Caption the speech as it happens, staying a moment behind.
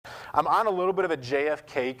I'm on a little bit of a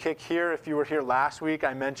JFK kick here. If you were here last week,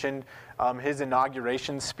 I mentioned his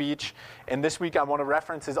inauguration speech. And this week I want to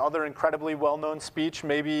reference his other incredibly well-known speech.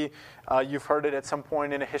 Maybe you've heard it at some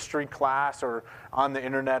point in a history class or on the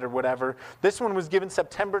internet or whatever. This one was given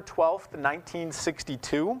September 12th,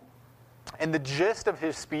 1962. And the gist of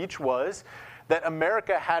his speech was that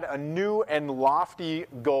America had a new and lofty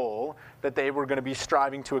goal that they were going to be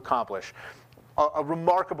striving to accomplish. A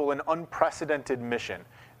remarkable and unprecedented mission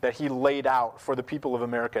that he laid out for the people of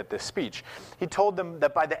America at this speech. He told them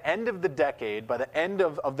that by the end of the decade, by the end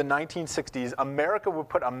of the 1960s, America would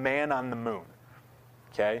put a man on the moon.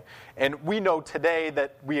 Okay? And we know today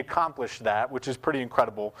that we accomplished that, which is pretty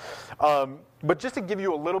incredible. But just to give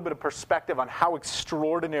you a little bit of perspective on how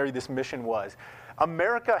extraordinary this mission was,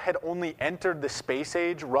 America had only entered the space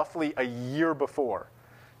age roughly a year before.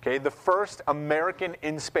 Okay? The first American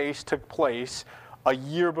in space took place a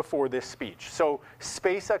year before this speech. So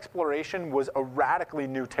space exploration was a radically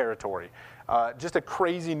new territory. Just a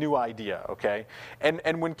crazy new idea, okay?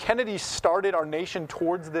 And when Kennedy started our nation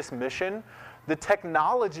towards this mission, the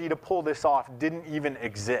technology to pull this off didn't even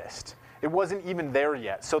exist. It wasn't even there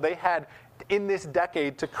yet. So they had, in this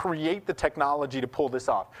decade, to create the technology to pull this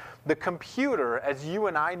off. The computer, as you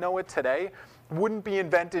and I know it today, wouldn't be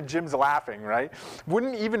invented, Jim's laughing, right?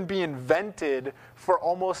 Wouldn't even be invented for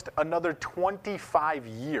almost another 25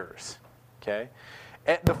 years, okay?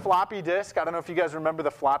 And the floppy disk, I don't know if you guys remember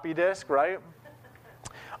the floppy disk, right?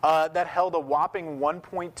 That held a whopping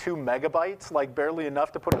 1.2 megabytes, like barely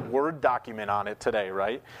enough to put a Word document on it today,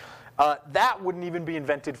 right? That wouldn't even be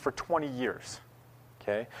invented for 20 years.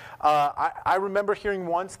 Okay, I remember hearing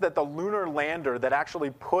once that the lunar lander that actually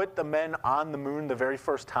put the men on the moon the very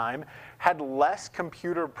first time had less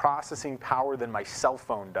computer processing power than my cell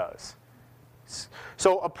phone does.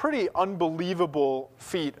 So a pretty unbelievable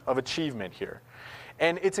feat of achievement here.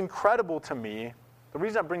 And it's incredible to me, the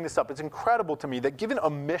reason I bring this up, it's incredible to me that given a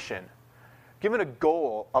mission, given a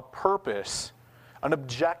goal, a purpose, an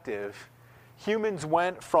objective, humans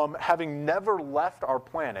went from having never left our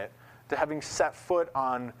planet to having set foot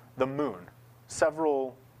on the moon,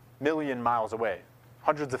 several million miles away,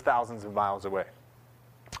 hundreds of thousands of miles away,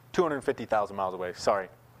 250,000 miles away, sorry.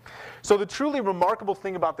 So the truly remarkable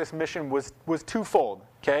thing about this mission was twofold,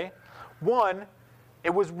 okay? One, it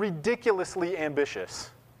was ridiculously ambitious,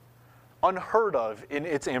 unheard of in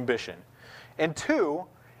its ambition. And two,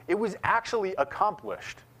 it was actually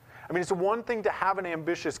accomplished. I mean, it's one thing to have an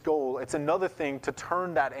ambitious goal, it's another thing to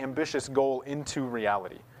turn that ambitious goal into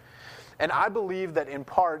reality. And I believe that in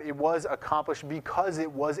part it was accomplished because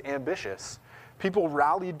it was ambitious. People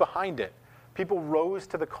rallied behind it. People rose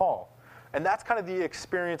to the call. And that's kind of the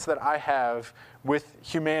experience that I have with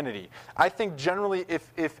humanity. I think generally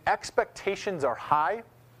if expectations are high,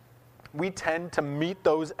 we tend to meet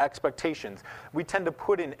those expectations. We tend to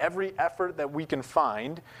put in every effort that we can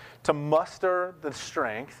find to muster the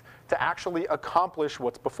strength to actually accomplish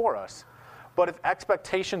what's before us. But if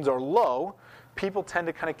expectations are low, people tend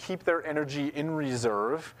to kind of keep their energy in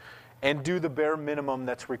reserve and do the bare minimum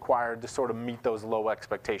that's required to sort of meet those low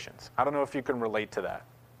expectations. I don't know if you can relate to that,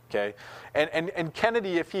 okay? And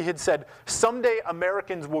Kennedy, if he had said, someday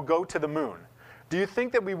Americans will go to the moon, do you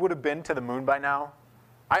think that we would have been to the moon by now?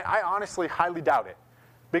 I honestly highly doubt it,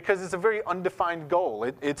 because it's a very undefined goal.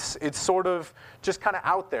 It's sort of just kind of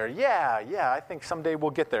out there. Yeah, I think someday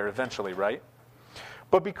we'll get there eventually, right?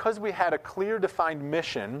 But because we had a clear defined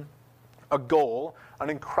mission, a goal, an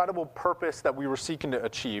incredible purpose that we were seeking to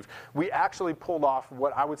achieve, we actually pulled off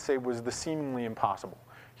what I would say was the seemingly impossible.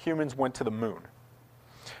 Humans went to the moon.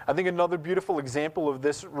 I think another beautiful example of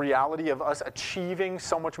this reality of us achieving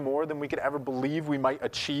so much more than we could ever believe we might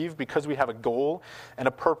achieve because we have a goal and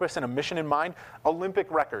a purpose and a mission in mind, Olympic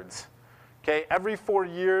records. Okay, every 4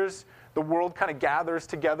 years, the world kind of gathers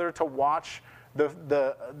together to watch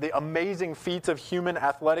the amazing feats of human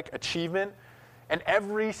athletic achievement. And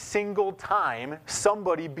every single time,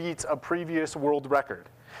 somebody beats a previous world record.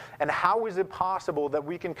 And how is it possible that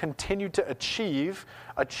we can continue to achieve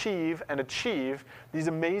these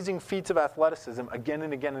amazing feats of athleticism again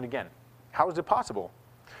and again and again? How is it possible?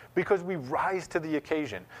 Because we rise to the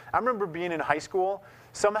occasion. I remember being in high school,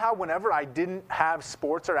 somehow whenever I didn't have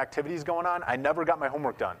sports or activities going on, I never got my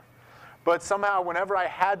homework done. But somehow, whenever I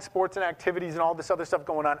had sports and activities and all this other stuff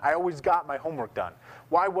going on, I always got my homework done.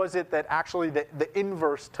 Why was it that actually the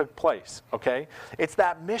inverse took place, okay? It's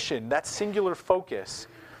that mission, that singular focus,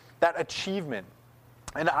 that achievement.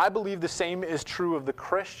 And I believe the same is true of the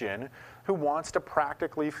Christian who wants to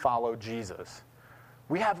practically follow Jesus.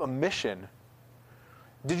 We have a mission.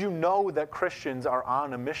 Did you know that Christians are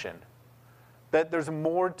on a mission? that there's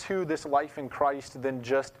more to this life in Christ than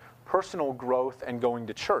just personal growth and going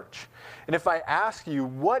to church. And if I ask you,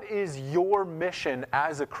 what is your mission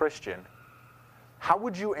as a Christian? How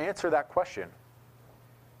would you answer that question?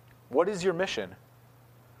 What is your mission?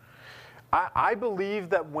 I believe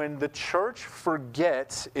that when the church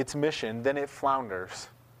forgets its mission, then it flounders.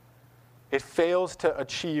 It fails to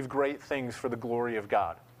achieve great things for the glory of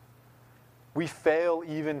God. We fail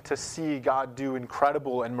even to see God do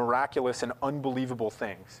incredible and miraculous and unbelievable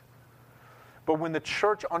things. But when the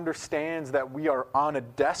church understands that we are on a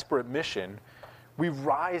desperate mission, we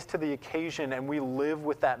rise to the occasion and we live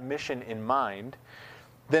with that mission in mind,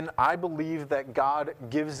 then I believe that God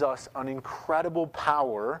gives us an incredible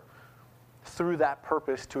power through that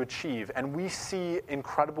purpose to achieve. And we see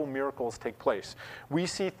incredible miracles take place. We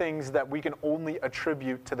see things that we can only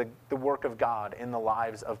attribute to the work of God in the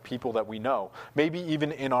lives of people that we know, maybe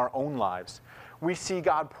even in our own lives. We see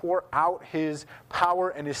God pour out his power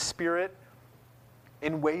and his Spirit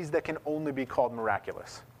in ways that can only be called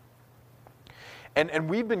miraculous. And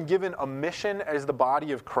we've been given a mission as the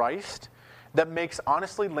body of Christ that makes,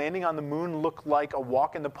 honestly, landing on the moon look like a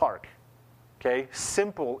walk in the park. Okay?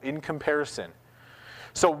 Simple in comparison.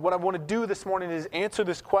 So what I want to do this morning is answer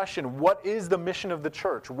this question. What is the mission of the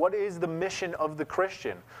church? What is the mission of the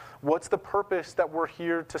Christian? What's the purpose that we're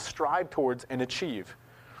here to strive towards and achieve?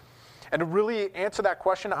 And to really answer that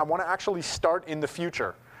question, I want to actually start in the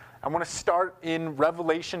future. I want to start in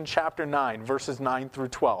Revelation chapter 9, verses 9 through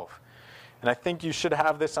 12. And I think you should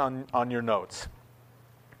have this on your notes.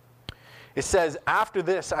 It says, "After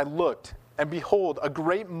this I looked, and behold, a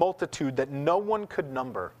great multitude that no one could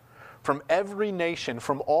number, from every nation,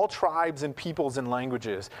 from all tribes and peoples and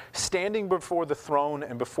languages, standing before the throne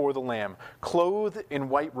and before the Lamb, clothed in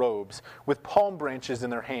white robes, with palm branches in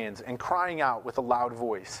their hands, and crying out with a loud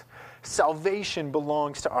voice, 'Salvation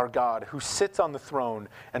belongs to our God, who sits on the throne,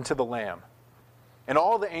 and to the Lamb.' And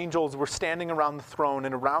all the angels were standing around the throne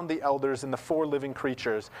and around the elders and the four living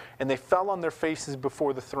creatures, and they fell on their faces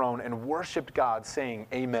before the throne and worshipped God, saying,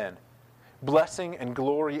 'Amen. Blessing and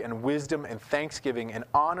glory and wisdom and thanksgiving and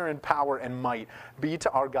honor and power and might be to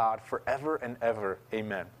our God forever and ever.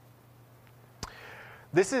 Amen.'"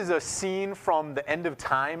 This is a scene from the end of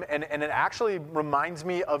time, and it actually reminds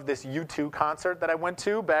me of this U2 concert that I went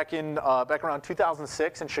to back around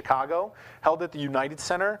 2006 in Chicago, held at the United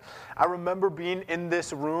Center. I remember being in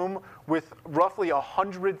this room with roughly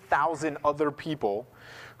 100,000 other people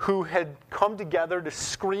who had come together to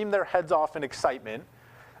scream their heads off in excitement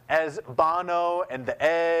as Bono and The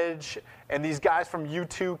Edge and these guys from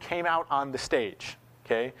U2 came out on the stage.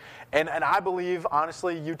 Okay? And I believe,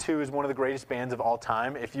 honestly, U2 is one of the greatest bands of all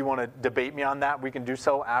time. If you want to debate me on that, we can do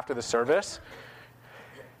so after the service.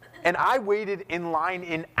 And I waited in line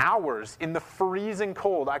in hours in the freezing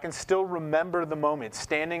cold. I can still remember the moment,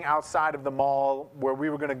 standing outside of the mall where we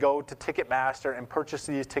were going to go to Ticketmaster and purchase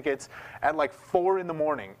these tickets at like 4 in the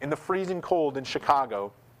morning in the freezing cold in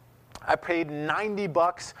Chicago. I paid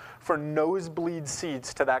 $90 for nosebleed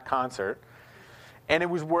seats to that concert. And it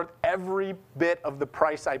was worth every bit of the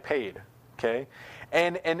price I paid, okay?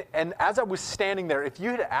 And as I was standing there, if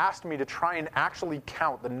you had asked me to try and actually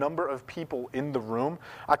count the number of people in the room,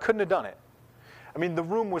 I couldn't have done it. I mean, the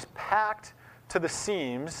room was packed to the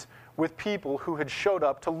seams with people who had showed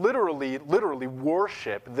up to literally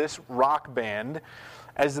worship this rock band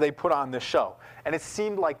as they put on this show. And it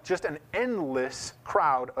seemed like just an endless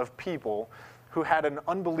crowd of people who had an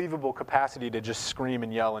unbelievable capacity to just scream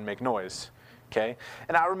and yell and make noise. Okay?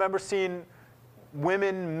 And I remember seeing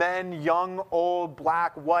women, men, young, old,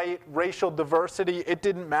 black, white, racial diversity. It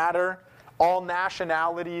didn't matter. All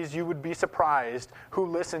nationalities. You would be surprised who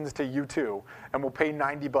listens to U2 and will pay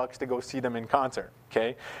 $90 to go see them in concert.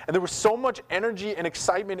 Okay? And there was so much energy and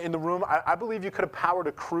excitement in the room. I believe you could have powered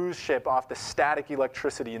a cruise ship off the static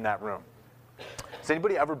electricity in that room. Has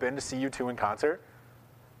anybody ever been to see U2 in concert?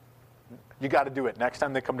 You got to do it next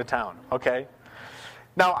time they come to town. Okay?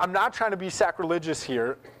 Now, I'm not trying to be sacrilegious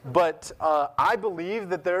here, but I believe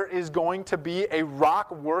that there is going to be a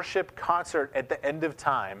rock worship concert at the end of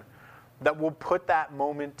time that will put that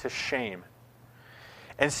moment to shame.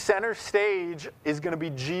 And center stage is going to be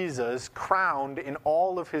Jesus crowned in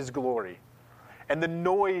all of his glory. And the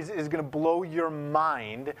noise is going to blow your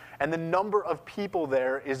mind, and the number of people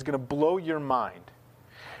there is going to blow your mind.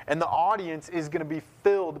 And the audience is going to be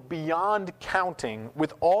filled beyond counting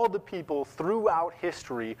with all the people throughout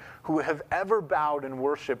history who have ever bowed and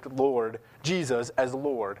worshiped Lord Jesus as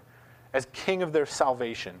Lord, as King of their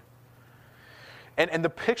salvation. And the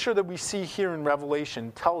picture that we see here in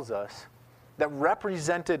Revelation tells us that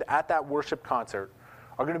represented at that worship concert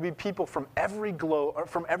are going to be people from every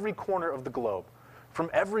corner of the globe, from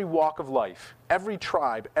every walk of life, every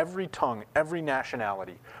tribe, every tongue, every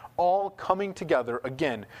nationality, all coming together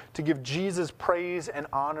again to give Jesus praise and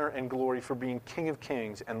honor and glory for being King of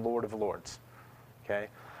Kings and Lord of Lords. Okay?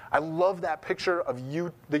 I love that picture of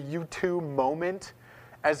the U2 moment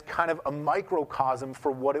as kind of a microcosm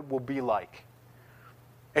for what it will be like,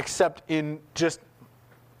 except in just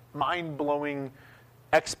mind-blowing,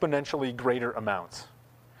 exponentially greater amounts.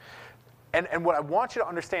 And what I want you to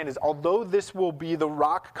understand is, although this will be the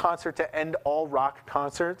rock concert to end all rock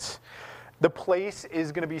concerts, the place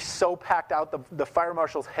is going to be so packed out, the fire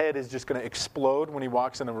marshal's head is just going to explode when he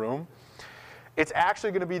walks in the room. It's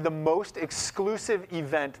actually going to be the most exclusive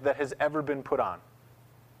event that has ever been put on,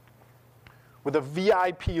 with a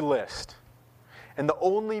VIP list. And the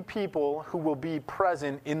only people who will be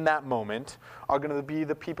present in that moment are going to be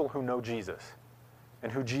the people who know Jesus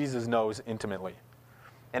and who Jesus knows intimately.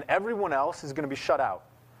 And everyone else is going to be shut out.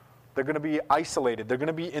 They're going to be isolated. They're going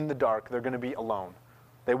to be in the dark. They're going to be alone.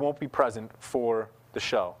 They won't be present for the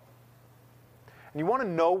show. And you want to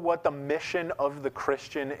know what the mission of the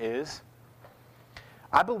Christian is?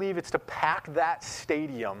 I believe it's to pack that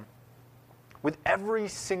stadium with every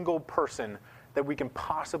single person that we can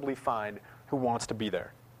possibly find who wants to be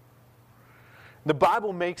there. The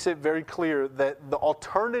Bible makes it very clear that the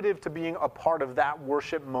alternative to being a part of that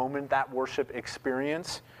worship moment, that worship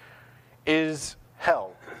experience, is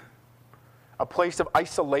hell. A place of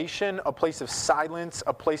isolation, a place of silence,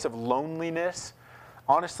 a place of loneliness.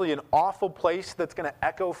 Honestly, an awful place that's going to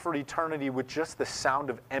echo for eternity with just the sound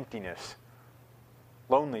of emptiness,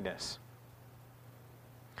 loneliness.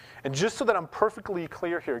 And just so that I'm perfectly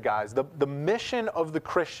clear here, guys, the mission of the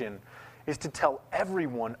Christian is to tell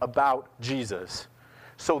everyone about Jesus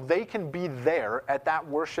so they can be there at that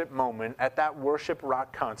worship moment, at that worship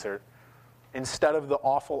rock concert, instead of the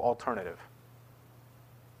awful alternative.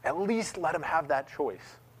 At least let them have that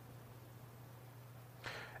choice.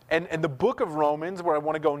 And the book of Romans, where I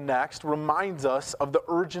want to go next, reminds us of the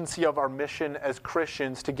urgency of our mission as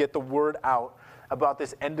Christians to get the word out about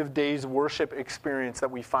this end of days worship experience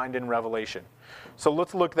that we find in Revelation. So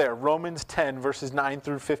let's look there. Romans 10, verses 9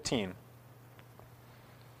 through 15.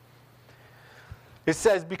 It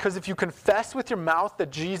says, because if you confess with your mouth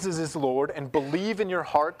that Jesus is Lord and believe in your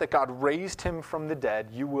heart that God raised him from the dead,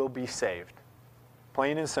 you will be saved.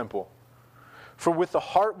 Plain and simple. For with the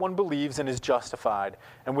heart one believes and is justified,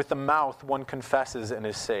 and with the mouth one confesses and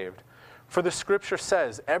is saved. For the scripture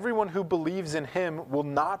says, everyone who believes in him will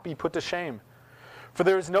not be put to shame. For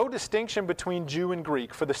there is no distinction between Jew and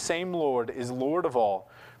Greek, for the same Lord is Lord of all,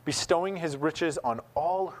 bestowing his riches on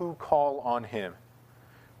all who call on him.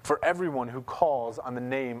 For everyone who calls on the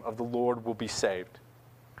name of the Lord will be saved.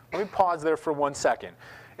 Let me pause there for 1 second.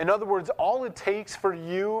 In other words, all it takes for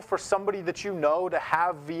you, for somebody that you know, to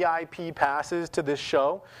have VIP passes to this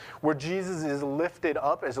show, where Jesus is lifted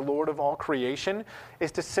up as Lord of all creation,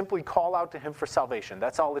 is to simply call out to him for salvation.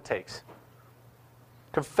 That's all it takes.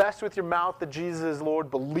 Confess with your mouth that Jesus is Lord.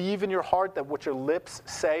 Believe in your heart that what your lips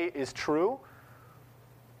say is true.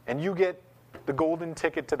 And you get the golden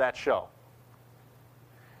ticket to that show.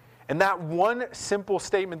 And that one simple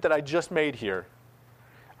statement that I just made here,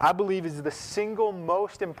 I believe is the single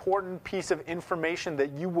most important piece of information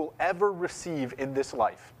that you will ever receive in this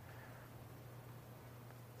life.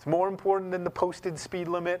 It's more important than the posted speed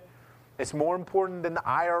limit. It's more important than the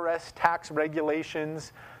IRS tax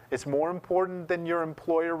regulations. It's more important than your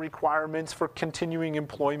employer requirements for continuing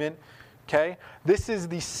employment. Okay? This is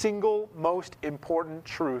the single most important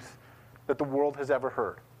truth that the world has ever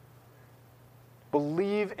heard.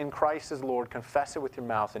 Believe in Christ as Lord, confess it with your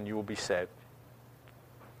mouth, and you will be saved.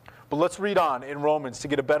 But let's read on in Romans to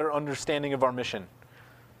get a better understanding of our mission.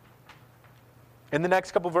 In the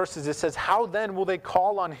next couple verses, it says, how then will they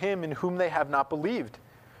call on him in whom they have not believed?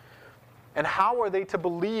 And how are they to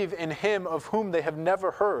believe in him of whom they have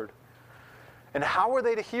never heard? And how are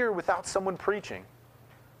they to hear without someone preaching?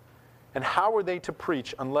 And how are they to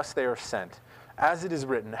preach unless they are sent? As it is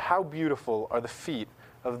written, how beautiful are the feet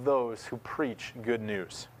of those who preach good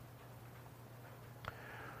news.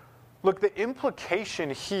 Look, the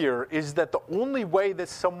implication here is that the only way that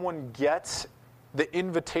someone gets the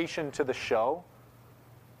invitation to the show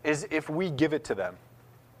is if we give it to them.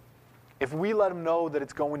 If we let them know that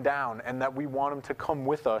it's going down and that we want them to come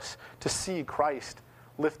with us to see Christ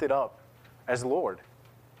lifted up as Lord.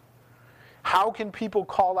 How can people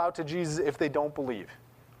call out to Jesus if they don't believe?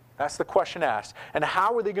 That's the question asked. And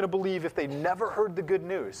how are they going to believe if they never heard the good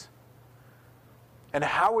news? And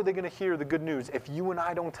how are they going to hear the good news if you and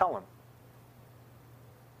I don't tell them?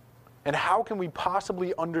 And how can we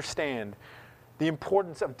possibly understand the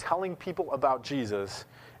importance of telling people about Jesus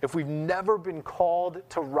if we've never been called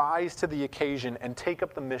to rise to the occasion and take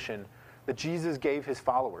up the mission that Jesus gave his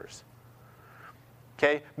followers?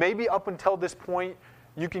 Okay, maybe up until this point,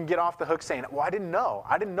 you can get off the hook saying, well, I didn't know.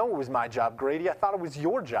 I didn't know it was my job, Grady. I thought it was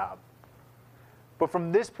your job. But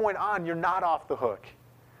from this point on, you're not off the hook.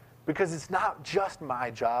 Because it's not just my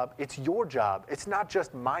job, it's your job. It's not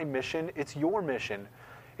just my mission, it's your mission.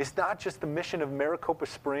 It's not just the mission of Maricopa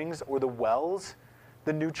Springs or the Wells,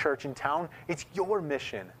 the new church in town. It's your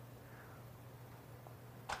mission.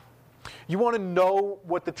 You want to know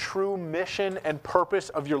what the true mission and purpose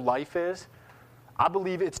of your life is? I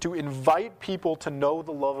believe it's to invite people to know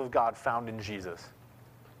the love of God found in Jesus.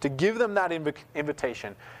 To give them that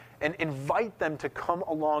invitation and invite them to come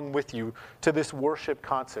along with you to this worship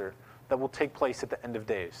concert that will take place at the end of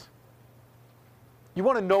days. You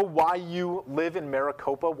want to know why you live in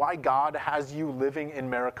Maricopa, why God has you living in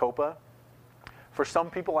Maricopa? For some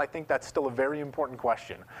people, I think that's still a very important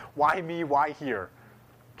question. Why me? Why here?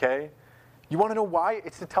 Okay? You want to know why?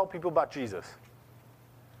 It's to tell people about Jesus.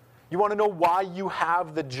 You want to know why you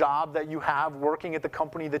have the job that you have working at the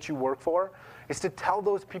company that you work for? It's to tell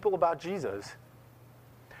those people about Jesus.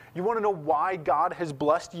 You want to know why God has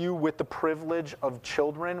blessed you with the privilege of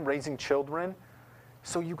children, raising children,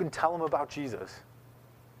 so you can tell them about Jesus.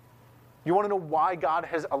 You want to know why God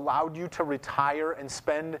has allowed you to retire and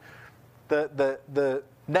spend the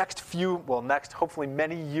next hopefully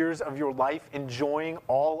many years of your life enjoying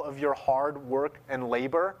all of your hard work and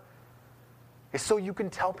labor? It's so you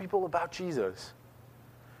can tell people about Jesus.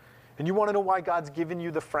 And you want to know why God's given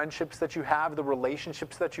you the friendships that you have, the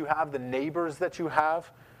relationships that you have, the neighbors that you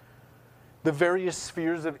have, the various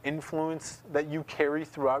spheres of influence that you carry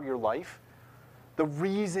throughout your life? The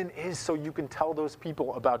reason is so you can tell those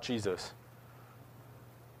people about Jesus.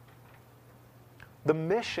 The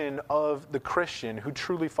mission of the Christian who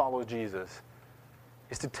truly follows Jesus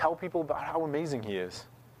is to tell people about how amazing he is.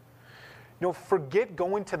 You know, forget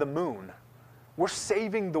going to the moon. We're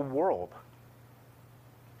saving the world.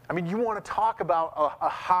 I mean, you want to talk about a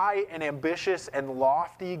high and ambitious and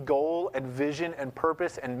lofty goal and vision and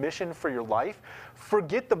purpose and mission for your life?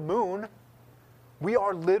 Forget the moon. We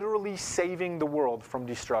are literally saving the world from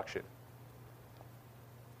destruction.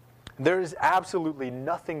 There is absolutely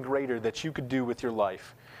nothing greater that you could do with your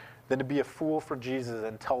life than to be a fool for Jesus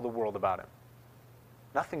and tell the world about him.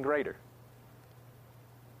 Nothing greater.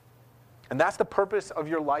 And that's the purpose of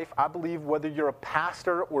your life, I believe, whether you're a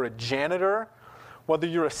pastor or a janitor, whether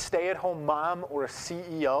you're a stay-at-home mom or a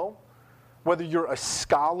CEO, whether you're a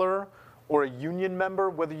scholar or a union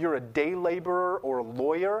member, whether you're a day laborer or a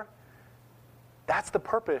lawyer. That's the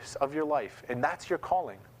purpose of your life, and that's your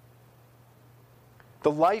calling.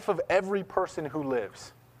 The life of every person who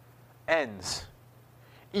lives ends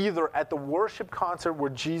either at the worship concert where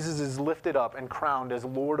Jesus is lifted up and crowned as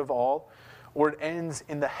Lord of all, or it ends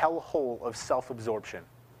in the hellhole of self-absorption.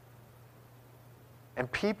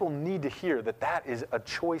 And people need to hear that that is a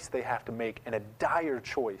choice they have to make, and a dire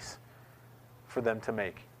choice for them to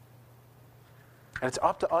make. And it's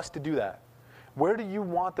up to us to do that. Where do you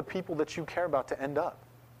want the people that you care about to end up?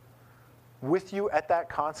 With you at that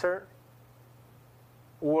concert,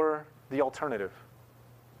 or the alternative?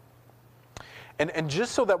 And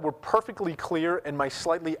just so that we're perfectly clear, in my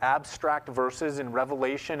slightly abstract verses in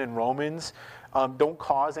Revelation and Romans don't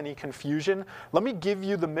cause any confusion, let me give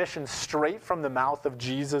you the mission straight from the mouth of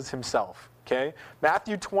Jesus himself. Okay?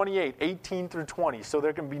 Matthew 28, 18 through 20, so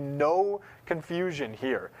there can be no confusion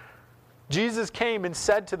here. Jesus came and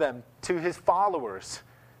said to them, to his followers,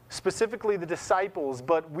 specifically the disciples,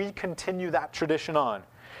 but we continue that tradition on.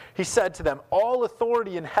 He said to them, "All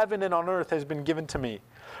authority in heaven and on earth has been given to me.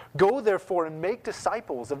 Go therefore and make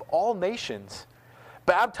disciples of all nations,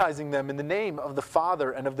 baptizing them in the name of the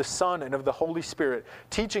Father and of the Son and of the Holy Spirit,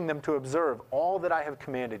 teaching them to observe all that I have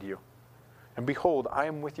commanded you. And behold, I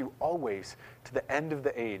am with you always to the end of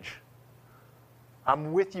the age."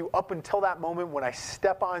 I'm with you up until that moment when I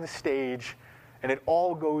step on stage and it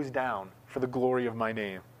all goes down for the glory of my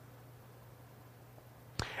name.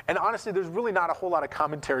 And honestly, there's really not a whole lot of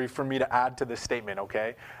commentary for me to add to this statement,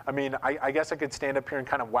 okay? I mean, I guess I could stand up here and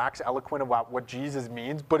kind of wax eloquent about what Jesus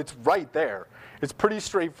means, but it's right there. It's pretty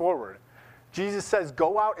straightforward. Jesus says,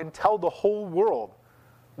 go out and tell the whole world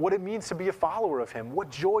what it means to be a follower of him,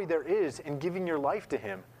 what joy there is in giving your life to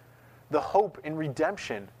him, the hope and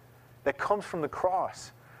redemption that comes from the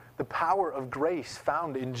cross, the power of grace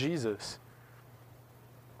found in Jesus.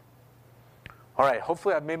 All right,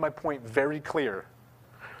 hopefully I've made my point very clear.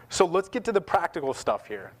 So let's get to the practical stuff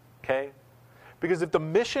here, okay? Because if the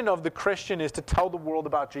mission of the Christian is to tell the world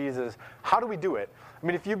about Jesus, how do we do it? I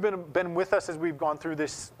mean, if you've been with us as we've gone through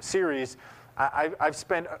this series, I've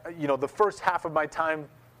spent the first half of my time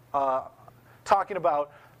talking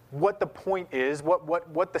about what the point is,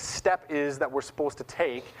 what the step is that we're supposed to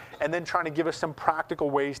take, and then trying to give us some practical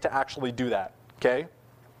ways to actually do that, okay?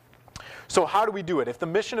 So how do we do it? If the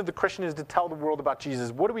mission of the Christian is to tell the world about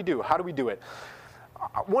Jesus, what do we do? How do we do it?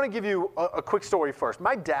 I want to give you a quick story first.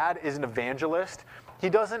 My dad is an evangelist. He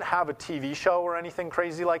doesn't have a TV show or anything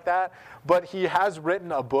crazy like that, but he has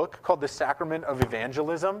written a book called The Sacrament of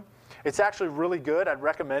Evangelism. It's actually really good. I'd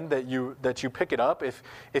recommend that you pick it up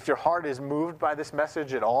if your heart is moved by this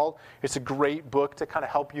message at all. It's a great book to kind of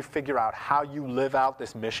help you figure out how you live out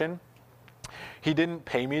this mission. He didn't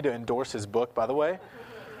pay me to endorse his book, by the way.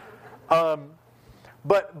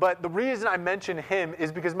 But the reason I mention him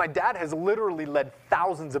is because my dad has literally led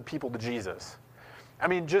thousands of people to Jesus. I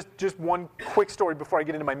mean, just one quick story before I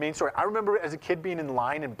get into my main story. I remember as a kid being in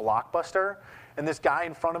line in Blockbuster, and this guy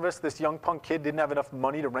in front of us, this young punk kid, didn't have enough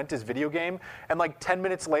money to rent his video game. And like 10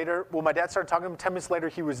 minutes later, my dad started talking to him. 10 minutes later,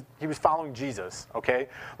 he was following Jesus, okay?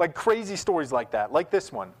 Like crazy stories like that, like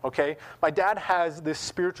this one, okay? My dad has this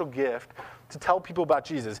spiritual gift to tell people about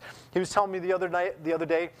Jesus. He was telling me the other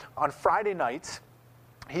day, on Friday nights,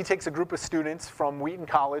 he takes a group of students from Wheaton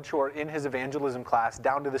College who are in his evangelism class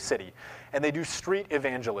down to the city. And they do street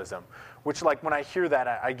evangelism, which like when I hear that,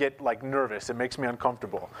 I get like nervous. It makes me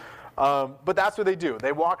uncomfortable. But that's what they do.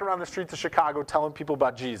 They walk around the streets of Chicago telling people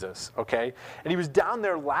about Jesus, okay? And he was down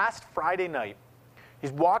there last Friday night.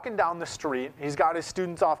 He's walking down the street. He's got his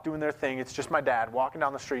students off doing their thing. It's just my dad walking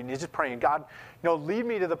down the street, and he's just praying, God, lead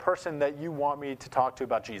me to the person that you want me to talk to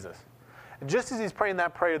about Jesus. And just as he's praying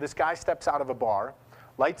that prayer, this guy steps out of a bar,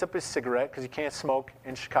 lights up his cigarette, because you can't smoke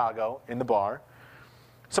in Chicago in the bar.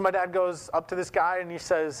 So my dad goes up to this guy, and he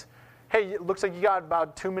says, hey, it looks like you got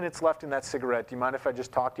about 2 minutes left in that cigarette. Do you mind if I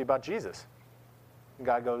just talk to you about Jesus? The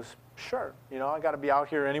guy goes, sure. I got to be out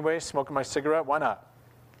here anyway, smoking my cigarette. Why not?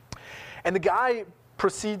 And the guy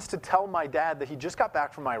proceeds to tell my dad that he just got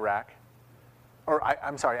back from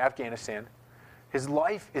Afghanistan. His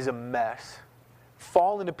life is a mess,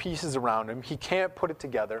 falling to pieces around him. He can't put it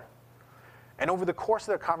together. And over the course of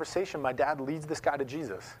their conversation, my dad leads this guy to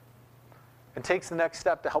Jesus and takes the next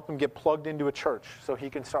step to help him get plugged into a church so he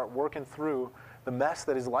can start working through the mess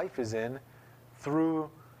that his life is in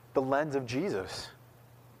through the lens of Jesus.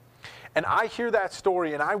 And I hear that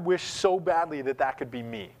story, and I wish so badly that could be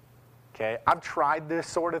me. Okay? I've tried this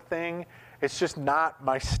sort of thing. It's just not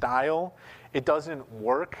my style. It doesn't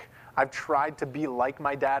work. I've tried to be like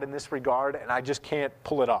my dad in this regard, and I just can't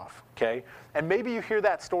pull it off, okay? And maybe you hear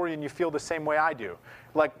that story and you feel the same way I do.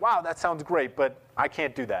 Like, wow, that sounds great, but I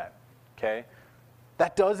can't do that, okay?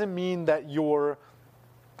 That doesn't mean that you're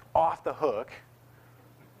off the hook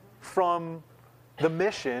from the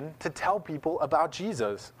mission to tell people about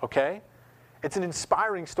Jesus, okay? It's an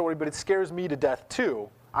inspiring story, but it scares me to death too.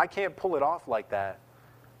 I can't pull it off like that.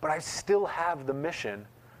 But I still have the mission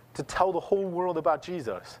to tell the whole world about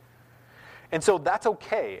Jesus. And so that's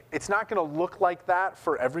okay. It's not going to look like that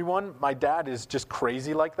for everyone. My dad is just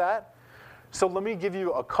crazy like that. So let me give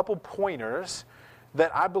you a couple pointers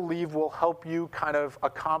that I believe will help you kind of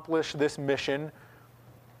accomplish this mission,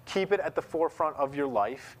 keep it at the forefront of your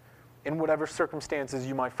life in whatever circumstances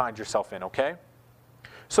you might find yourself in, okay?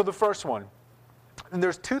 So the first one, and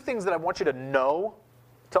there's two things that I want you to know,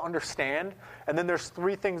 to understand, and then there's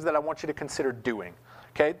three things that I want you to consider doing.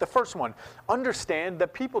 Okay, the first one, understand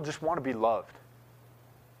that people just want to be loved.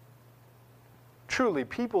 Truly,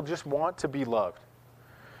 people just want to be loved.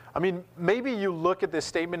 I mean, maybe you look at this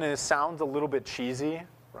statement and it sounds a little bit cheesy,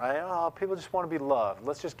 right? Oh, people just want to be loved.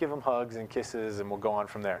 Let's just give them hugs and kisses and we'll go on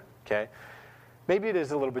from there, okay? Maybe it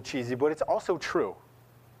is a little bit cheesy, but it's also true.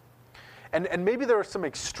 And maybe there are some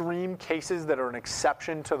extreme cases that are an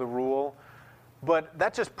exception to the rule, but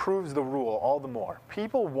that just proves the rule all the more.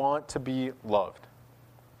 People want to be loved.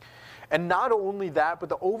 And not only that, but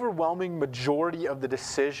the overwhelming majority of the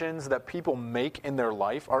decisions that people make in their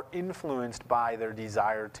life are influenced by their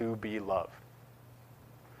desire to be loved.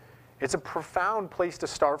 It's a profound place to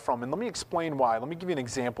start from, and let me explain why. Let me give you an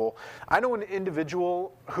example. I know an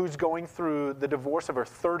individual who's going through the divorce of her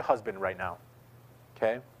third husband right now,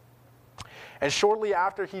 okay? And shortly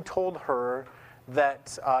after he told her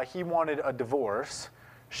that he wanted a divorce,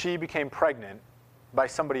 she became pregnant by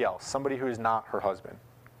somebody else, somebody who is not her husband,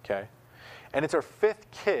 okay? And it's her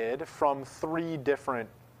fifth kid from 3 different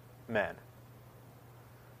men.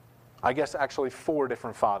 I guess actually 4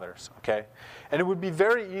 different fathers, okay? And it would be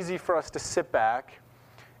very easy for us to sit back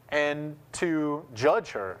and to judge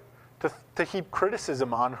her, to heap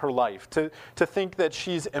criticism on her life, to think that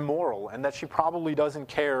she's immoral and that she probably doesn't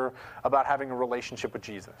care about having a relationship with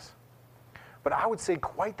Jesus. But I would say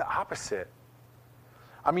quite the opposite.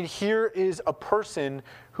 I mean, here is a person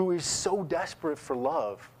who is so desperate for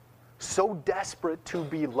love, so desperate to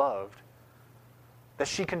be loved, that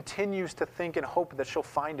she continues to think and hope that she'll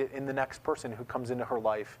find it in the next person who comes into her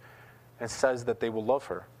life and says that they will love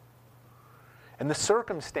her. And the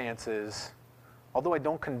circumstances, although I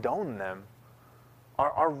don't condone them,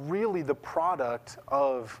 are really the product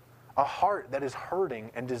of a heart that is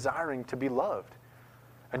hurting and desiring to be loved,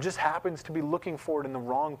 and just happens to be looking for it in the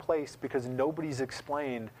wrong place because nobody's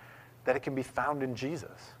explained that it can be found in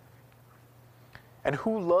Jesus. And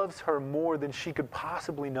who loves her more than she could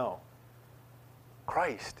possibly know?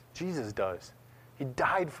 Christ, Jesus does. He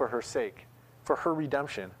died for her sake, for her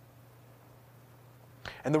redemption.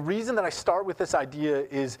 And the reason that I start with this idea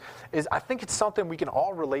is I think it's something we can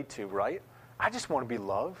all relate to, right? I just want to be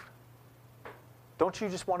loved. Don't you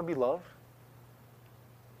just want to be loved?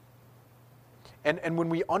 And when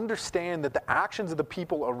we understand that the actions of the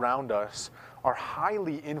people around us are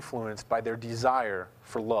highly influenced by their desire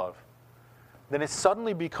for love, then it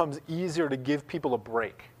suddenly becomes easier to give people a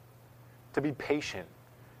break, to be patient,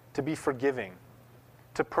 to be forgiving,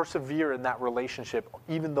 to persevere in that relationship,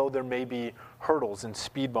 even though there may be hurdles and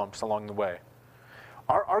speed bumps along the way.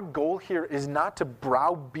 Our goal here is not to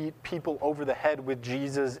browbeat people over the head with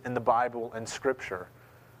Jesus and the Bible and Scripture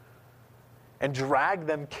and drag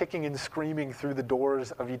them kicking and screaming through the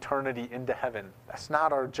doors of eternity into heaven. That's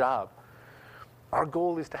not our job. Our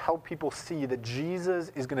goal is to help people see that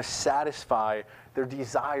Jesus is going to satisfy their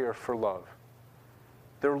desire for love,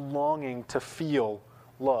 their longing to feel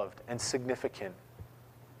loved and significant.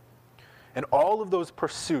 And all of those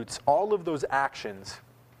pursuits, all of those actions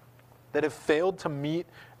that have failed to meet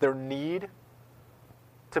their need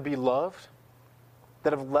to be loved,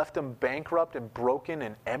 that have left them bankrupt and broken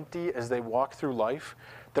and empty as they walk through life,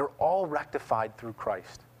 they're all rectified through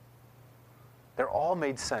Christ. They're all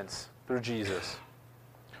made sense through Jesus.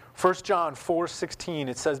 1 John 4:16,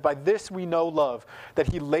 it says, "By this we know love, that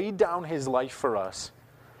he laid down his life for us,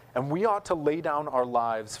 and we ought to lay down our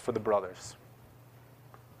lives for the brothers."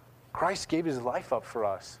 Christ gave his life up for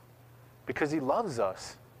us because he loves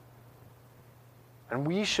us. And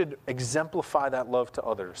we should exemplify that love to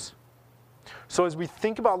others. So as we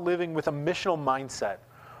think about living with a missional mindset,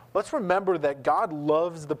 let's remember that God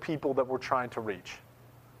loves the people that we're trying to reach.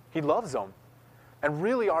 He loves them. And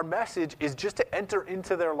really our message is just to enter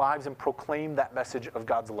into their lives and proclaim that message of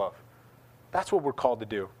God's love. That's what we're called to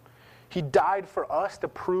do. He died for us to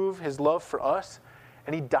prove his love for us,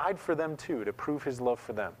 and he died for them too, to prove his love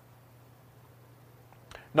for them.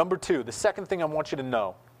 Number 2, the second thing I want you to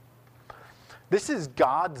know. This is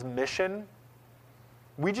God's mission.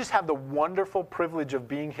 We just have the wonderful privilege of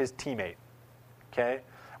being his teammate. Okay?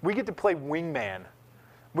 We get to play wingman.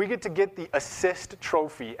 We get to get the assist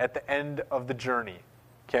trophy at the end of the journey.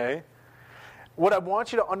 Okay? What I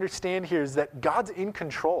want you to understand here is that God's in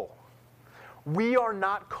control. We are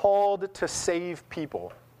not called to save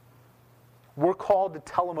people. We're called to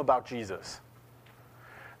tell them about Jesus.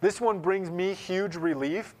 This one brings me huge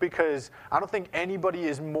relief because I don't think anybody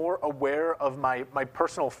is more aware of my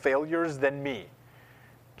personal failures than me.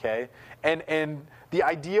 Okay? And the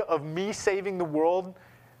idea of me saving the world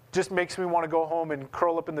just makes me want to go home and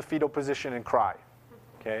curl up in the fetal position and cry.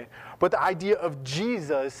 Okay? But the idea of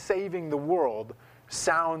Jesus saving the world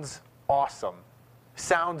sounds awesome.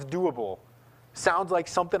 Sounds doable. Sounds like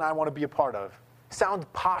something I want to be a part of. Sounds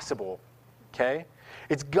possible. Okay?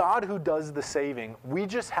 It's God who does the saving. We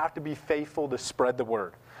just have to be faithful to spread the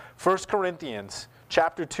word. 1 Corinthians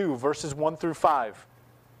chapter 2, verses 1 through 5.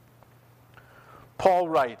 Paul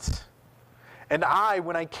writes, "And I,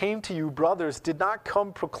 when I came to you, brothers, did not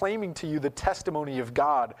come proclaiming to you the testimony of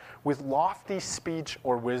God with lofty speech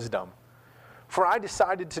or wisdom. For I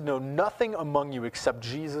decided to know nothing among you except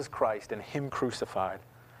Jesus Christ and him crucified.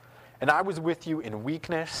 And I was with you in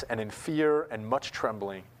weakness and in fear and much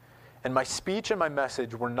trembling. And my speech and my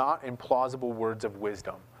message were not in plausible words of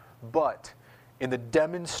wisdom, but in the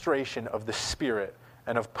demonstration of the Spirit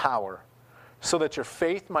and of power, so that your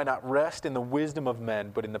faith might not rest in the wisdom of men,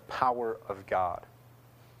 but in the power of God."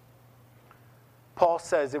 Paul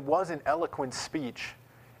says it wasn't eloquent speech.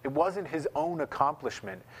 It wasn't his own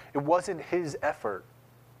accomplishment. It wasn't his effort.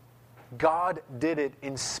 God did it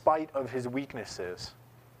in spite of his weaknesses.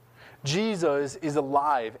 Jesus is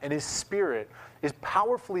alive, and his Spirit is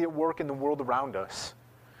powerfully at work in the world around us.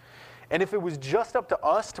 And if it was just up to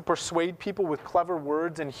us to persuade people with clever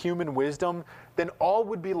words and human wisdom, then all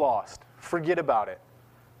would be lost. Forget about it.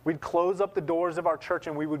 We'd close up the doors of our church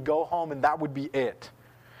and we would go home and that would be it.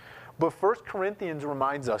 But 1 Corinthians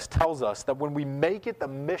tells us that when we make it the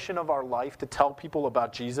mission of our life to tell people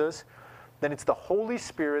about Jesus, then it's the Holy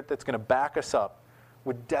Spirit that's going to back us up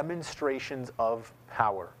with demonstrations of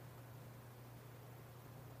power.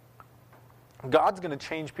 God's going to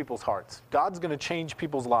change people's hearts. God's going to change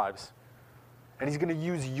people's lives. And he's going to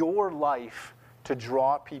use your life to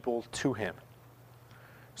draw people to him.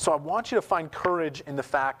 So I want you to find courage in the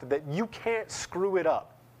fact that you can't screw it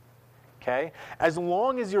up. Okay? As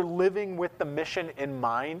long as you're living with the mission in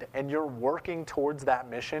mind and you're working towards that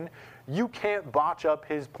mission, you can't botch up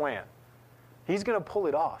his plan. He's going to pull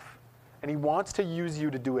it off. And he wants to use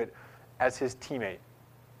you to do it as his teammate.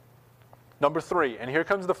 Number 3, and here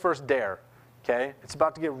comes the first dare. Okay? It's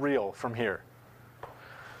about to get real from here.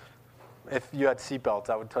 If you had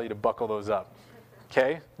seatbelts, I would tell you to buckle those up.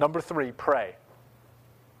 Okay? Number 3, pray.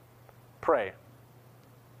 Pray.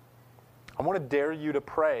 I want to dare you to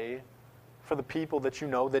pray for the people that you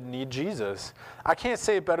know that need Jesus. I can't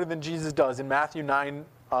say it better than Jesus does in Matthew 9,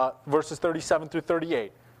 verses 37 through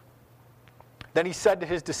 38. Then he said to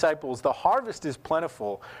his disciples, "The harvest is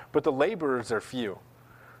plentiful, but the laborers are few.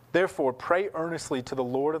 Therefore, pray earnestly to the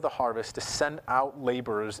Lord of the harvest to send out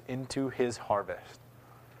laborers into his harvest."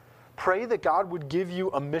 Pray that God would give you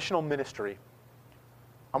a missional ministry.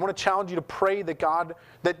 I want to challenge you to pray that God,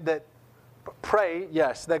 that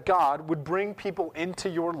God would bring people into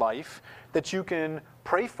your life that you can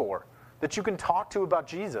pray for, that you can talk to about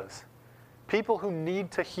Jesus. People who need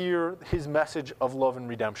to hear his message of love and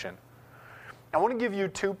redemption. I want to give you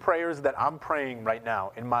 2 prayers that I'm praying right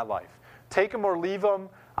now in my life. Take them or leave them.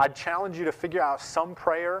 I'd challenge you to figure out some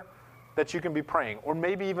prayer that you can be praying, or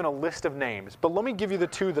maybe even a list of names. But let me give you the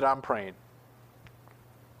 2 that I'm praying.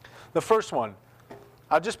 The first one,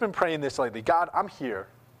 I've just been praying this lately. God, I'm here.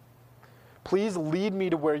 Please lead me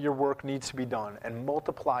to where your work needs to be done and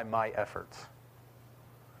multiply my efforts.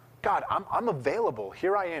 God, I'm available.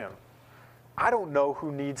 Here I am. I don't know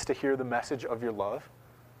who needs to hear the message of your love,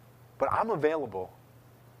 but I'm available.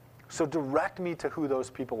 So direct me to who those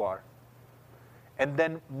people are. And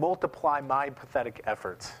then multiply my pathetic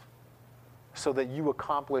efforts so that you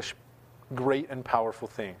accomplish great and powerful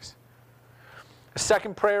things. The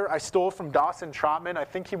second prayer I stole from Dawson Trotman. I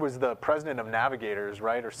think he was the president of Navigators,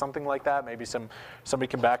 right? Or something like that. Maybe somebody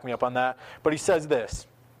can back me up on that. But he says this: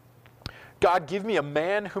 God, give me a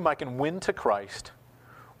man whom I can win to Christ,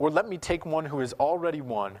 or let me take one who is already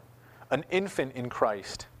won, an infant in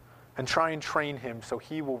Christ, and try and train him so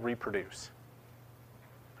he will reproduce.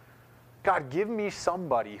 God, give me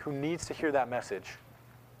somebody who needs to hear that message.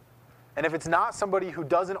 And if it's not somebody who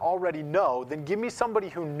doesn't already know, then give me somebody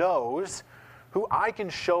who knows, who I can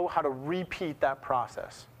show how to repeat that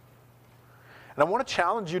process. And I want to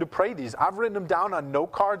challenge you to pray these. I've written them down on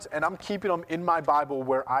note cards, and I'm keeping them in my Bible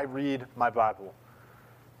where I read my Bible.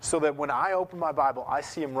 So that when I open my Bible, I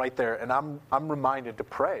see them right there, and I'm reminded to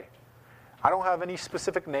pray. I don't have any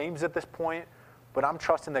specific names at this point, but I'm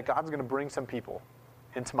trusting that God's going to bring some people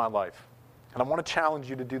into my life. And I want to challenge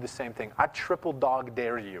you to do the same thing. I triple dog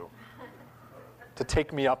dare you to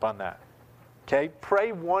take me up on that. Okay?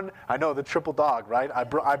 Pray one. I know, the triple dog, right?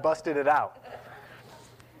 I busted it out.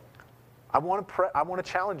 I want to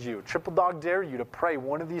challenge you, triple dog dare you to pray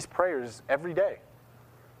one of these prayers every day.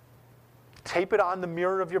 Tape it on the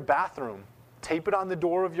mirror of your bathroom. Tape it on the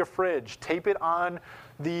door of your fridge. Tape it on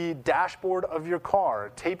the dashboard of your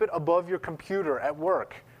car. Tape it above your computer at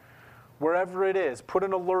work. Wherever it is, put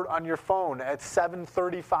an alert on your phone at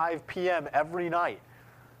 7:35 p.m. every night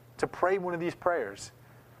to pray one of these prayers.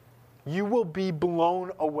 You will be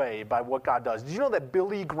blown away by what God does. Did you know that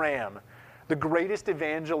Billy Graham, the greatest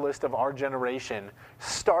evangelist of our generation,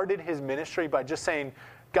 started his ministry by just saying,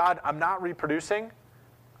 God, I'm not reproducing.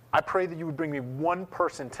 I pray that you would bring me one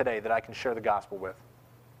person today that I can share the gospel with.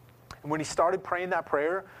 And when he started praying that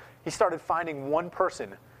prayer, he started finding one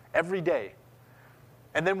person every day.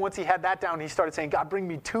 And then once he had that down, he started saying, God, bring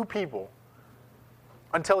me 2 people.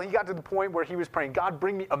 Until he got to the point where he was praying, God,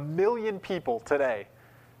 bring me 1 million people today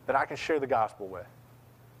that I can share the gospel with.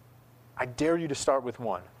 I dare you to start with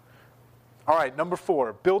one. All right, number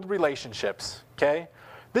 4, build relationships, okay?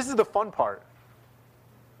 This is the fun part.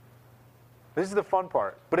 This is the fun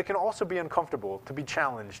part. But it can also be uncomfortable to be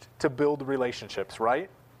challenged to build relationships, right?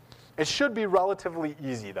 It should be relatively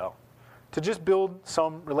easy, though, to just build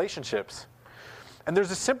some relationships. And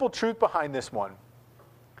there's a simple truth behind this one.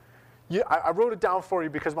 I wrote it down for you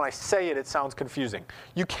because when I say it, it sounds confusing.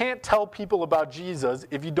 You can't tell people about Jesus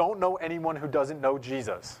if you don't know anyone who doesn't know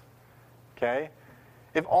Jesus. Okay?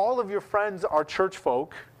 If all of your friends are church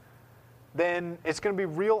folk, then it's going to be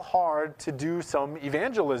real hard to do some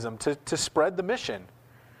evangelism, to spread the mission.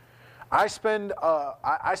 I spend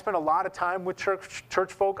a lot of time with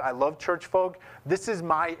church folk. I love church folk. This is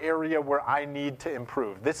my area where I need to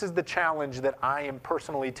improve. This is the challenge that I am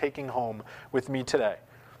personally taking home with me today.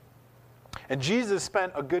 And Jesus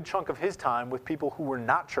spent a good chunk of his time with people who were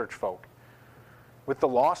not church folk, with the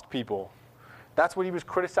lost people. That's what he was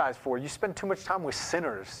criticized for. You spend too much time with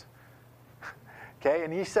sinners. Okay?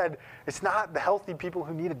 And he said, it's not the healthy people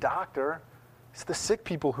who need a doctor. It's the sick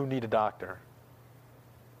people who need a doctor.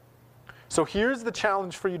 So here's the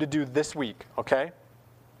challenge for you to do this week, okay?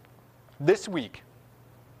 This week.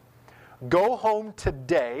 Go home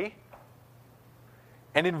today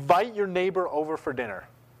and invite your neighbor over for dinner.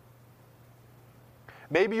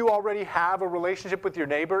 Maybe you already have a relationship with your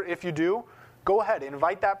neighbor. If you do, go ahead,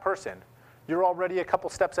 invite that person. You're already a couple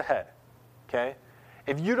steps ahead, okay?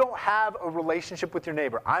 If you don't have a relationship with your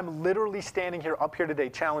neighbor, I'm literally standing up here today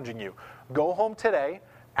challenging you. Go home today,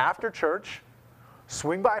 after church,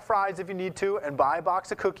 swing by Fry's if you need to, and buy a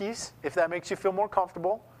box of cookies, if that makes you feel more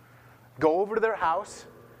comfortable. Go over to their house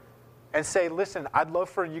and say, listen, I'd love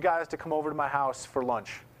for you guys to come over to my house for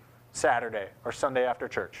lunch Saturday or Sunday after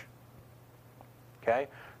church. Okay?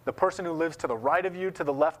 The person who lives to the right of you, to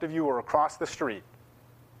the left of you, or across the street.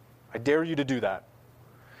 I dare you to do that.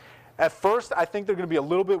 At first, I think they're going to be a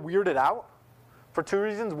little bit weirded out for two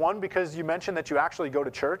reasons. One, because you mentioned that you actually go to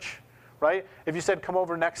church, right? If you said, come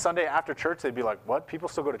over next Sunday after church, they'd be like, what? People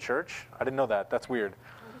still go to church? I didn't know that. That's weird.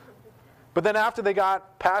 But then after they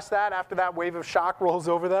got past that, after that wave of shock rolls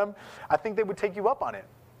over them, I think they would take you up on it.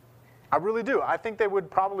 I really do. I think they would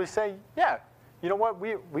probably say, yeah, you know what?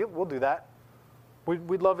 We'll do that.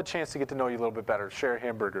 We'd love a chance to get to know you a little bit better, share a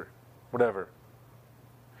hamburger, whatever.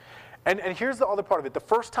 And here's the other part of it. The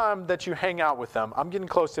first time that you hang out with them, I'm getting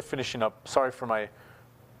close to finishing up. Sorry for my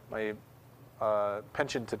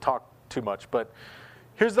penchant to talk too much, but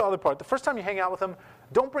here's the other part. The first time you hang out with them,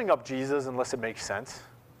 don't bring up Jesus unless it makes sense.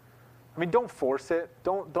 I mean, don't force it.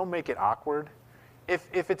 Don't make it awkward.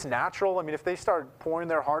 If it's natural, I mean, if they start pouring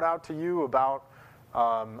their heart out to you about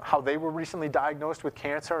how they were recently diagnosed with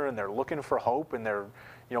cancer and they're looking for hope and they're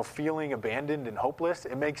feeling abandoned and hopeless,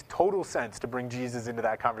 it makes total sense to bring Jesus into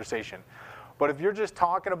that conversation. But if you're just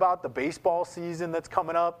talking about the baseball season that's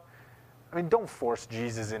coming up, I mean, don't force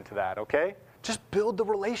Jesus into that, okay? Just build the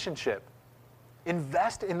relationship.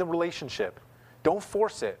 Invest in the relationship. Don't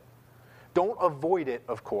force it. Don't avoid it,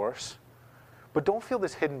 of course. But don't feel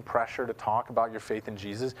this hidden pressure to talk about your faith in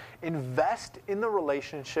Jesus. Invest in the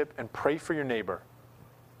relationship and pray for your neighbor.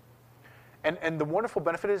 And the wonderful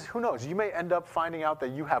benefit is, who knows, you may end up finding out that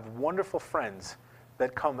you have wonderful friends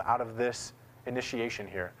that come out of this initiation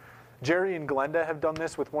here. Jerry and Glenda have done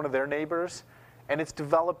this with one of their neighbors, and it's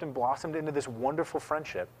developed and blossomed into this wonderful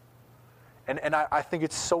friendship. And I think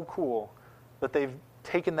it's so cool that they've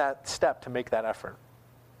taken that step to make that effort.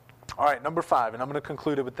 All right, number 5, and I'm going to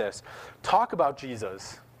conclude it with this. Talk about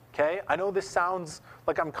Jesus, okay? I know this sounds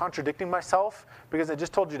like I'm contradicting myself because I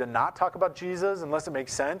just told you to not talk about Jesus unless it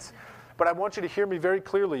makes sense. But I want you to hear me very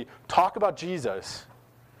clearly. Talk about Jesus.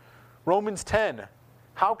 Romans 10.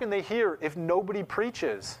 How can they hear if nobody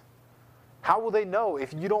preaches? How will they know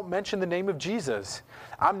if you don't mention the name of Jesus?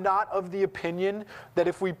 I'm not of the opinion that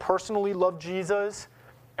if we personally love Jesus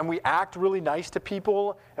and we act really nice to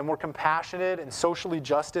people and we're compassionate and socially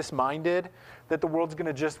justice-minded, that the world's going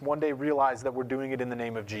to just one day realize that we're doing it in the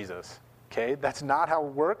name of Jesus. Okay? That's not how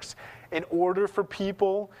it works. In order for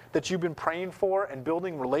people that you've been praying for and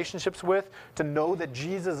building relationships with to know that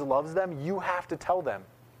Jesus loves them, you have to tell them.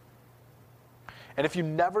 And if you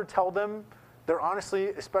never tell them, they're honestly,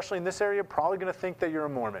 especially in this area, probably going to think that you're a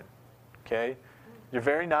Mormon. Okay? You're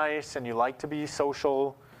very nice and you like to be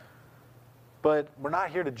social, but we're not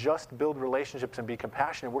here to just build relationships and be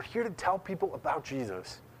compassionate. We're here to tell people about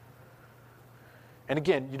Jesus. And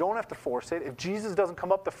again, you don't have to force it. If Jesus doesn't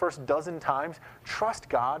come up the first dozen times, trust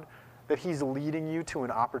God that he's leading you to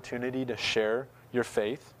an opportunity to share your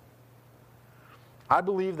faith. I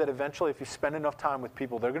believe that eventually if you spend enough time with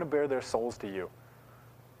people, they're going to bare their souls to you.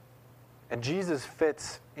 And Jesus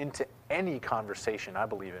fits into any conversation, I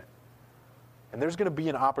believe it. And there's going to be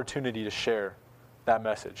an opportunity to share that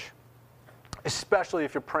message, especially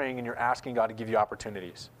if you're praying and you're asking God to give you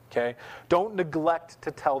opportunities. Okay? Don't neglect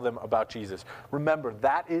to tell them about Jesus. Remember,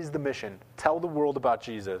 that is the mission. Tell the world about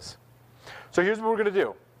Jesus. So here's what we're going to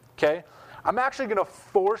do. Okay? I'm actually going to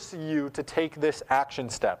force you to take this action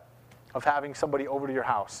step of having somebody over to your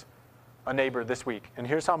house, a neighbor, this week. And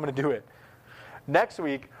here's how I'm going to do it. Next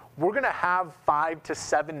week, we're going to have 5 to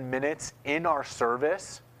 7 minutes in our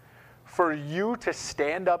service for you to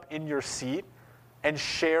stand up in your seat and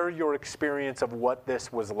share your experience of what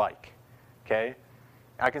this was like. Okay?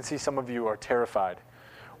 I can see some of you are terrified.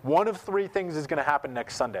 One of three things is going to happen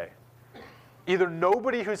next Sunday. Either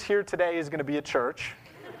nobody who's here today is going to be at church,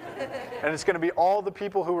 and it's going to be all the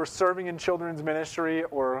people who were serving in children's ministry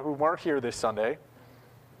or who weren't here this Sunday.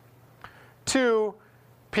 Two,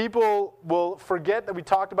 people will forget that we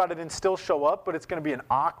talked about it and still show up, but it's going to be an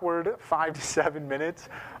awkward 5 to 7 minutes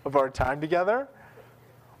of our time together.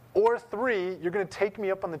 Or three, you're going to take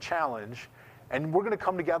me up on the challenge, and we're going to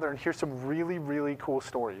come together and hear some really, really cool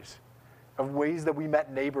stories of ways that we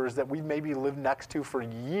met neighbors that we maybe lived next to for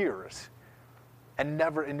years and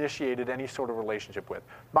never initiated any sort of relationship with.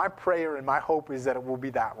 My prayer and my hope is that it will be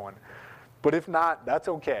that one. But if not, that's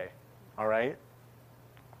okay. All right?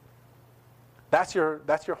 That's your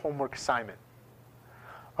homework assignment.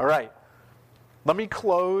 All right. Let me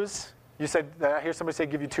close. You said, I hear somebody say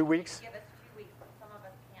give you 2 weeks? Give us 2 weeks. Some of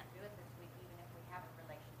us can't do it this week, even if we have a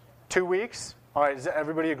relationship. 2 weeks? All right. Does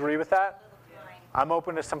everybody agree with that? I'm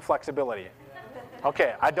open to some flexibility.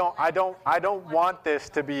 Okay. I don't want this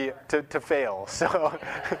to fail. So,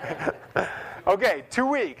 okay. 2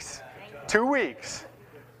 weeks. 2 weeks.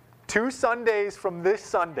 2 Sundays from this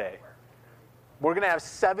Sunday. We're going to have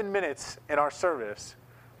 7 minutes in our service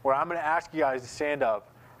where I'm going to ask you guys to stand up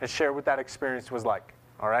and share what that experience was like.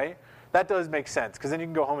 All right? That does make sense, because then you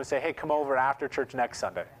can go home and say, hey, come over after church next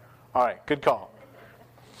Sunday. All right, good call.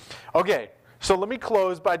 Okay, so let me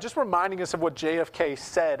close by just reminding us of what JFK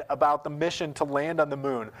said about the mission to land on the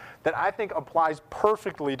moon that I think applies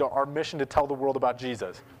perfectly to our mission to tell the world about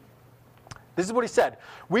Jesus. This is what he said.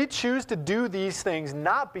 We choose to do these things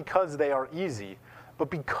not because they are easy, but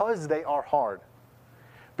because they are hard.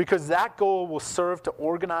 Because that goal will serve to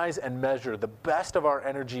organize and measure the best of our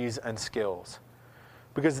energies and skills.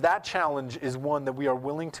 Because that challenge is one that we are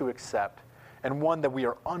willing to accept and one that we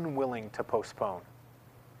are unwilling to postpone.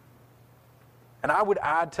 And I would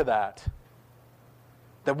add to that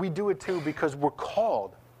we do it too because we're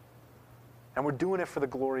called and we're doing it for the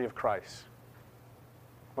glory of Christ.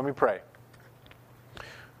 Let me pray.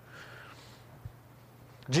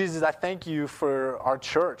 Jesus, I thank you for our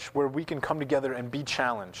church where we can come together and be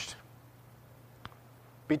challenged.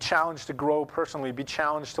 Be challenged to grow personally. Be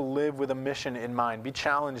challenged to live with a mission in mind. Be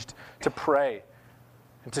challenged to pray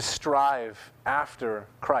and to strive after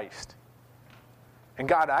Christ. And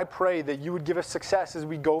God, I pray that you would give us success as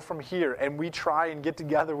we go from here and we try and get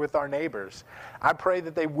together with our neighbors. I pray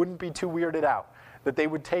that they wouldn't be too weirded out, that they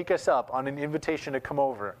would take us up on an invitation to come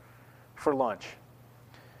over for lunch.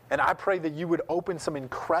 And I pray that you would open some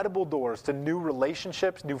incredible doors to new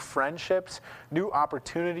relationships, new friendships, new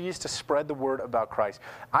opportunities to spread the word about Christ.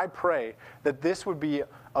 I pray that this would be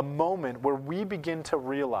a moment where we begin to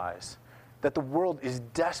realize that the world is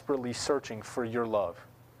desperately searching for your love.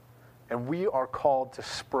 And we are called to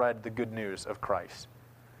spread the good news of Christ.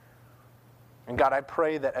 And God, I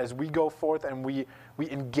pray that as we go forth and we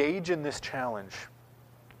engage in this challenge,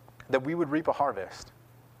 that we would reap a harvest.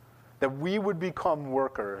 That we would become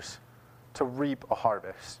workers to reap a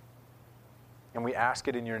harvest. And we ask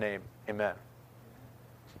it in your name. Amen.